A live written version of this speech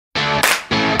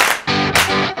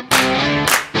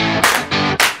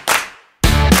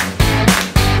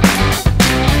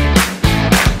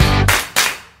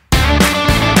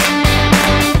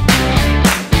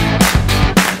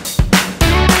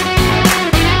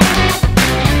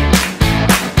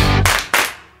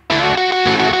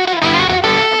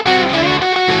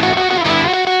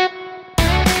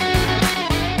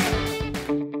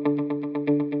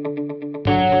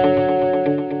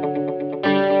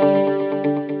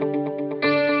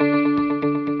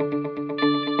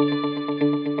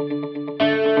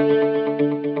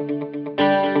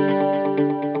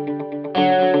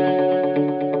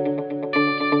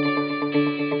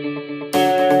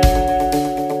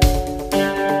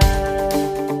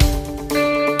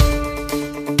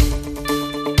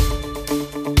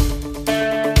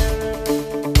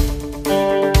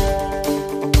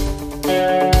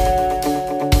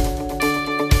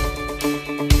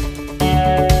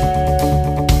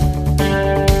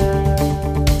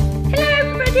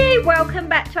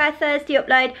for our Thursday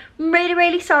upload. I'm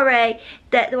really sorry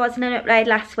that there wasn't an upload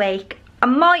last week. I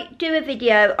might do a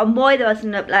video on why there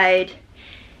wasn't an upload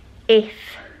if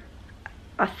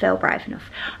I feel brave enough.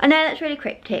 I know that's really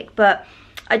cryptic, but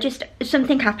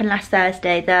something happened last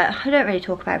Thursday that I don't really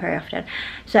talk about very often,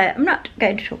 so I'm not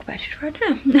going to talk about it right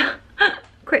now.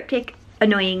 Cryptic,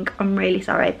 annoying, I'm really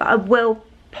sorry, but I will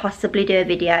possibly do a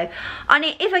video on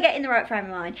it if I get in the right frame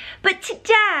of mind. But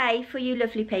today, for you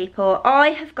lovely people,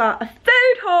 I have got a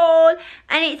food haul,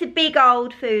 and it's a big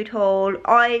old food haul.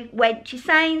 I went to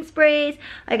Sainsburys.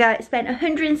 I spent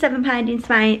 £107 in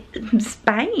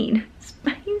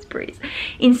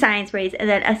Sainsburys, and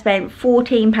then I spent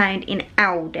 £14 in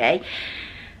Aldi.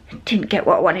 Didn't get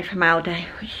what I wanted from Aldi,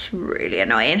 which is really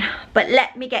annoying, but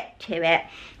let me get to it.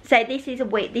 So this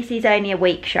is only a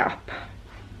week shop.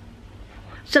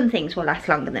 Some things will last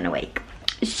longer than a week.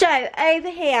 So over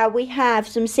here we have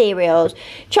some cereals,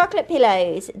 chocolate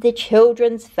pillows, the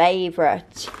children's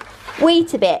favourite,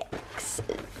 Weetabix,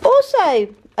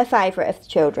 also a favourite of the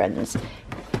children's,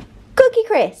 Cookie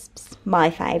Crisps, my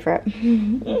favourite.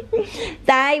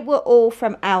 They were all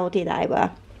from Aldi, they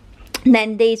were. And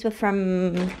then these were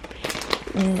from,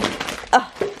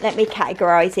 let me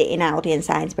categorise it in Aldi and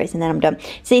Sainsburys and then I'm done.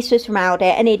 So this was from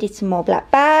Aldi. I needed some more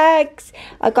black bags.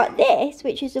 I got this,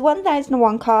 which is the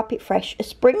 1001 Carpet Fresh, a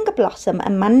Spring Blossom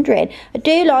and Mandarin. I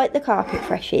do like the Carpet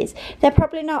Freshes. They're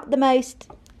probably not the most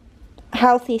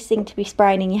healthiest thing to be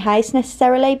spraying in your house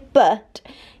necessarily, but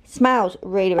it smells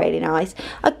really nice.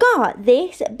 I got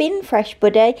this Bin Fresh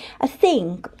Buddy.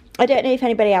 I don't know if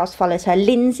anybody else follows her,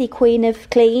 Lindsay Queen of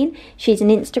Clean. She's an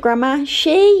Instagrammer.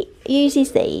 She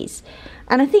uses these.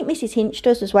 And I think Mrs. Hinch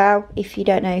does as well, if you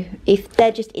don't know, if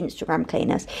they're just Instagram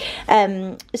cleaners.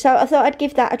 So I thought I'd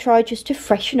give that a try just to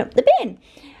freshen up the bin.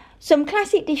 Some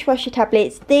classic dishwasher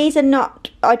tablets. These are not,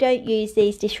 I don't use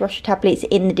these dishwasher tablets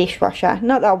in the dishwasher.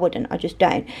 Not that I wouldn't, I just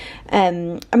don't.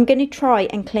 I'm going to try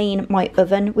and clean my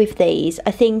oven with these.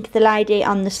 I think the lady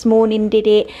on This Morning did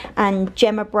it, and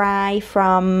Gemma Bray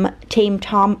from Team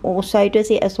Tom also does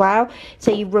it as well.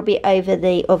 So you rub it over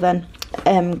the oven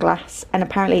glass, and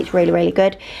apparently it's really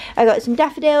good. I got some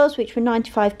daffodils, which were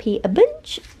 95p a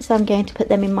bunch, so I'm going to put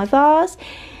them in my vase.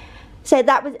 So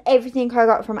that was everything I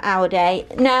got from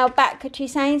Aldi. Now back to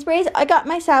Sainsburys. I got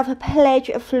myself a Pledge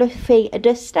Fluffy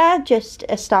Duster, just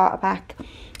a starter pack,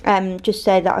 just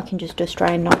so that I can just dust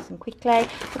around nice and quickly. I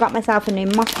got myself a new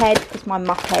mop head because my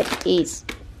mop head is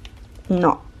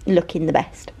not looking the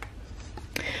best.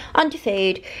 On to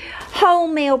food.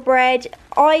 Wholemeal bread.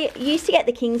 I used to get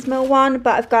the Kingsmill one,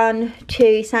 but I've gone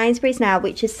to Sainsburys now,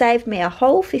 which has saved me a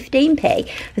whole 15p.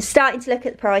 I'm starting to look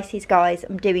at the prices, guys.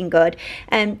 I'm doing good.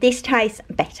 This tastes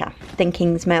better than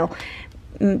Kingsmill.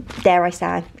 Dare I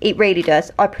say, it really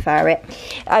does. I prefer it.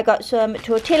 I got some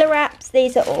tortilla wraps.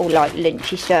 These are all like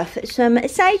lunchy stuff. Some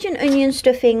sage and onion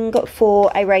stuffing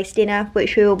for a race dinner,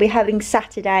 which we will be having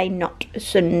Saturday, not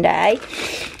Sunday.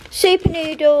 Super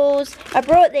noodles. I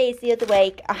brought these the other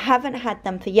week. I haven't had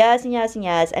them for years and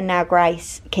years, and now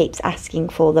Grace keeps asking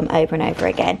for them over and over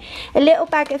again. A little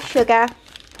bag of sugar.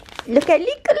 Look how little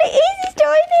it is, it's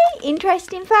tiny.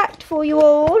 Interesting fact for you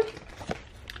all.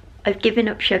 I've given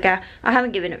up sugar. I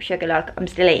haven't given up sugar, like I'm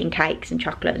still eating cakes and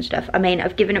chocolate and stuff. I mean,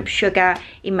 I've given up sugar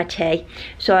in my tea,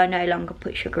 so I no longer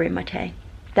put sugar in my tea.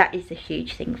 That is a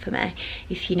huge thing for me.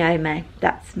 If you know me,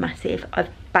 that's massive. I've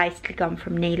basically gone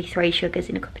from nearly 3 sugars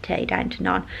in a cup of tea down to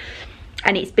none.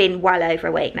 And it's been well over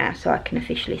a week now, so I can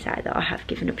officially say that I have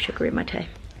given up sugar in my tea.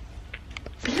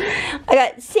 I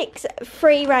got 6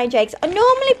 free range eggs. I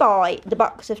normally buy the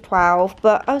box of 12,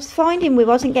 but I was finding we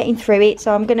wasn't getting through it,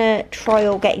 so I'm going to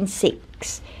trial getting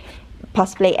 6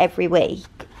 possibly every week,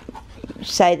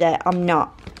 so that I'm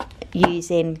not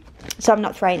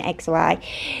throwing eggs away.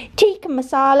 Tikka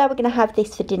masala, we're going to have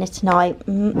this for dinner tonight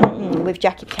with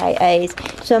jacket potatoes.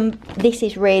 This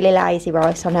is really lazy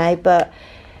rice, I know, but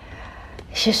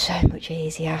it's just so much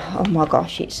easier. Oh my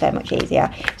gosh, it's so much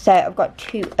easier. So I've got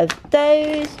 2 of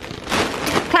those.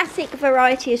 Classic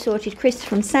variety assorted crisps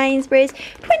from Sainsburys,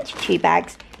 22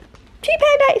 bags. £2.85.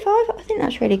 I think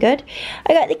that's really good.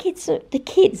 I got the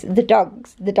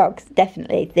dogs,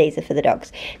 definitely. These are for the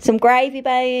dogs. Some gravy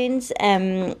bones,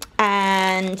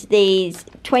 and these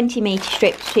 20 metre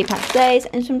strips, 2 packs of those,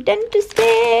 and some dentist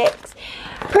sticks.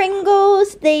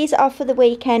 Pringles, these are for the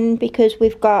weekend because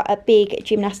we've got a big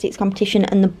gymnastics competition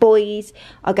and the boys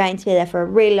are going to be there for a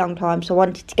really long time, so I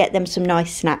wanted to get them some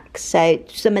nice snacks. So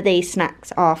some of these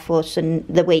snacks are for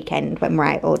the weekend when we're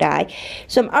out all day.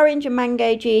 Some orange and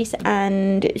mango juice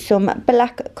and some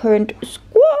black currant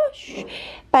squash.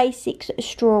 Basics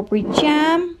strawberry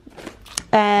jam.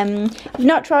 I've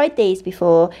not tried these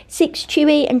before. 6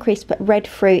 chewy and crisp red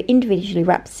fruit individually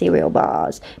wrapped cereal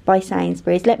bars by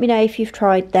Sainsburys. Let me know if you've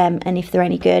tried them and if they're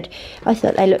any good. I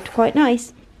thought they looked quite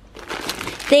nice.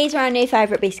 These are our new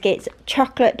favourite biscuits,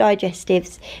 chocolate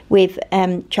digestives with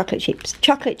chocolate chips.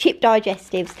 Chocolate chip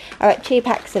digestives. I got 2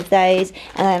 packs of those,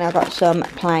 and then I got some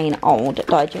plain old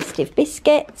digestive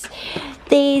biscuits.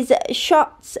 These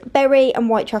shots, berry and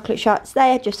white chocolate shots,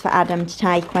 they are just for Adam to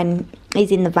take when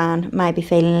he's in the van, maybe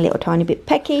feeling a little tiny bit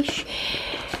peckish.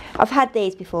 I've had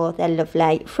these before, they're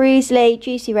lovely. Fruisley,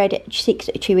 Juicy Red 6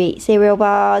 chewy cereal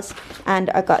bars, and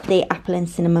I got the apple and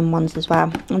cinnamon ones as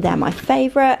well, and they're my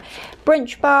favourite.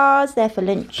 Brunch bars, they're for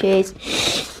lunches.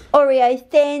 Oreo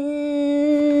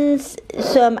Thins,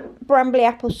 some brambly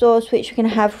applesauce, which we're going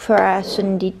to have for our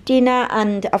Sunday dinner,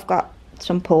 and I've got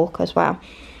some pork as well.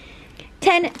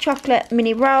 10 chocolate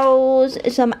mini rolls,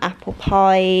 some apple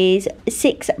pies,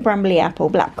 6 brambly apple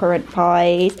blackcurrant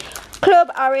pies,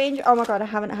 Club Orange. Oh my god, I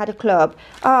haven't had a club.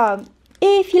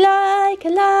 If you like a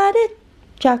lot of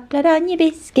chocolate on your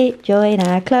biscuit, join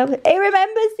our club. He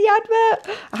remembers the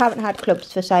advert. I haven't had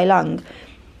clubs for so long.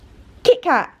 Kit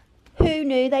Kat. Who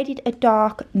knew they did a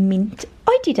dark mint?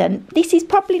 I didn't. This is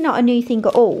probably not a new thing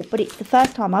at all, but it's the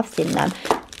first time I've seen them.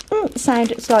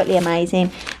 Sound slightly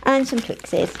amazing. And some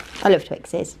Twixies. I love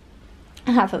Twixies.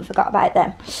 I haven't forgot about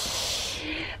them.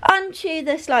 On to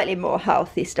the slightly more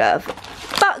healthy stuff.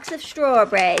 Box of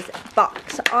strawberries,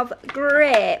 box of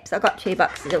grapes. I got 2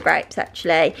 boxes of grapes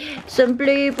actually. Some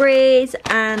blueberries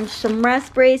and some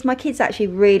raspberries. My kids actually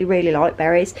really like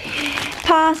berries.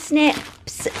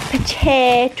 Parsnips,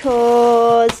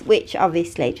 potatoes, which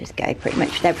obviously just go pretty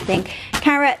much with everything.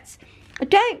 Carrots. I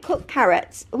don't cook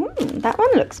carrots. Ooh, that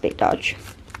one looks a bit dodgy.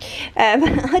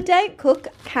 I don't cook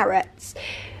carrots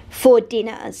for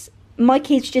dinners. My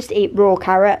kids just eat raw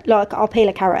carrot. Like, I'll peel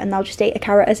a carrot and they'll just eat a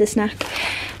carrot as a snack.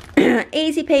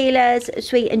 Easy peelers,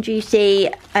 sweet and juicy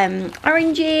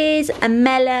oranges, a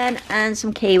melon and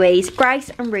some kiwis. Grace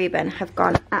and Ruben have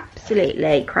gone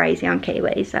absolutely crazy on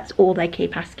kiwis. That's all they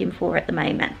keep asking for at the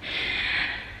moment.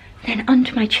 Then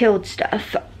onto my chilled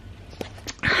stuff.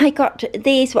 I got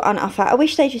these were on offer. I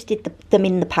wish they just did them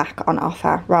in the pack on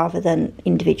offer rather than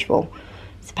individual.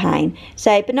 It's a pain.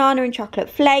 So banana and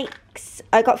chocolate flakes.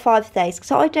 I got 5 of those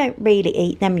because I don't really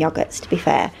eat them yogurts, to be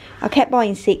fair. I kept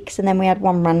buying 6 and then we had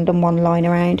one random one lying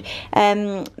around.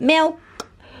 Milk,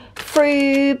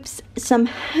 frubes, some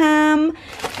ham,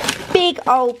 big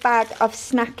old bag of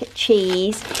snack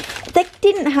cheese. They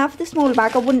didn't have the smaller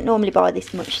bag. I wouldn't normally buy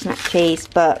this much snack cheese,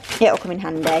 but it'll come in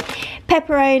handy.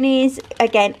 Pepperonis,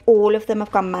 again, all of them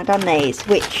have gone mad on these,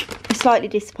 which slightly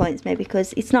disappoints me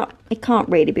because it can't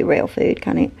really be real food,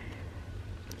 can it?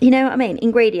 You know what I mean?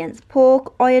 Ingredients: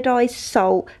 pork, iodized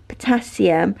salt,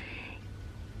 potassium,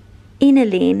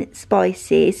 inulin,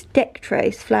 spices,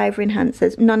 dextrose, flavour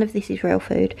enhancers. None of this is real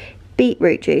food.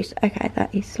 Beetroot juice. Okay,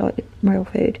 that is slightly real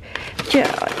food.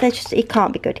 It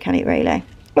can't be good, can it really?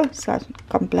 Oh, so it's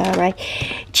gone blurry.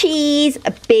 Cheese,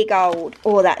 a big old,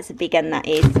 oh, that's a big one, that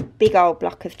is. Big old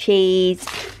block of cheese.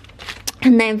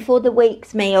 And then for the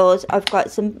week's meals, I've got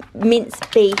some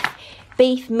minced beef.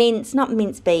 Beef mince, not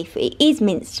minced beef. It is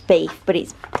minced beef, but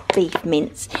it's beef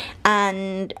mince.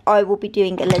 And I will be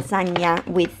doing a lasagna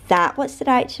with that. What's the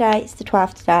date today? It's the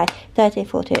 12th today. 13,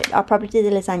 14. I'll probably do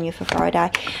the lasagna for Friday.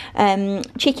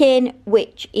 Chicken,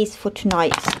 which is for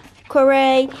tonight's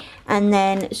curry. And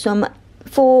then some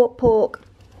 4 pork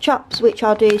chops, which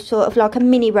I'll do sort of like a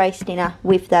mini roast dinner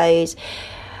with those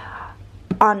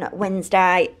on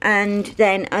Wednesday. And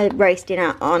then a roast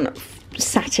dinner on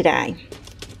Saturday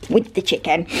with the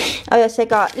chicken. I also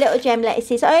got little gem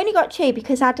lettuces. I only got 2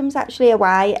 because Adam's actually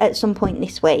away at some point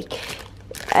this week,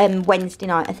 Wednesday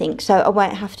night I think, so I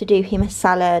won't have to do him a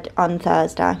salad on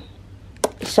Thursday,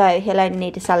 so he'll only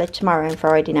need a salad tomorrow and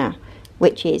Friday now,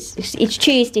 which is, it's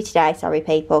Tuesday today, sorry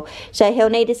people, so he'll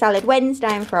need a salad Wednesday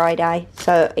and Friday,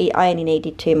 so I only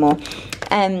needed 2 more.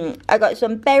 I got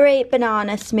some berry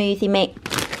banana smoothie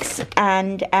mix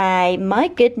and a, my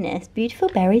goodness, beautiful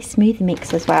berry smoothie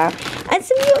mix as well, and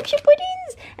some Yorkshire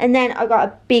puddings. And then I got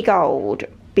a big old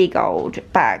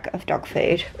bag of dog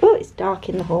food. Oh, it's dark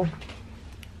in the hall.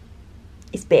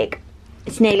 It's big.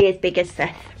 It's nearly as big as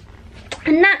Seth.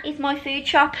 And that is my food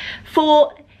shop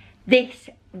for this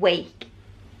week.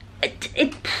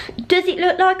 Does it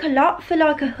look like a lot for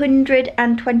like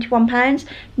 £121?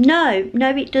 No,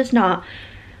 it does not.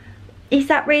 Is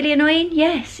that really annoying?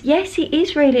 Yes, it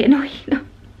is really annoying.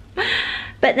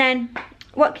 But then,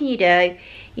 what can you do?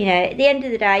 You know, at the end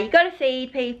of the day, you've got to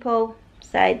feed people.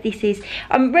 So this is,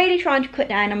 I'm really trying to cut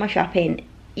down on my shopping.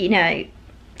 You know,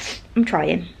 I'm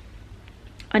trying.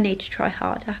 I need to try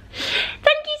harder.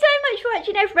 Thank you so much for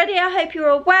watching, everybody. I hope you're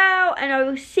all well, and I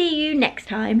will see you next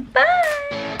time.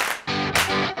 Bye.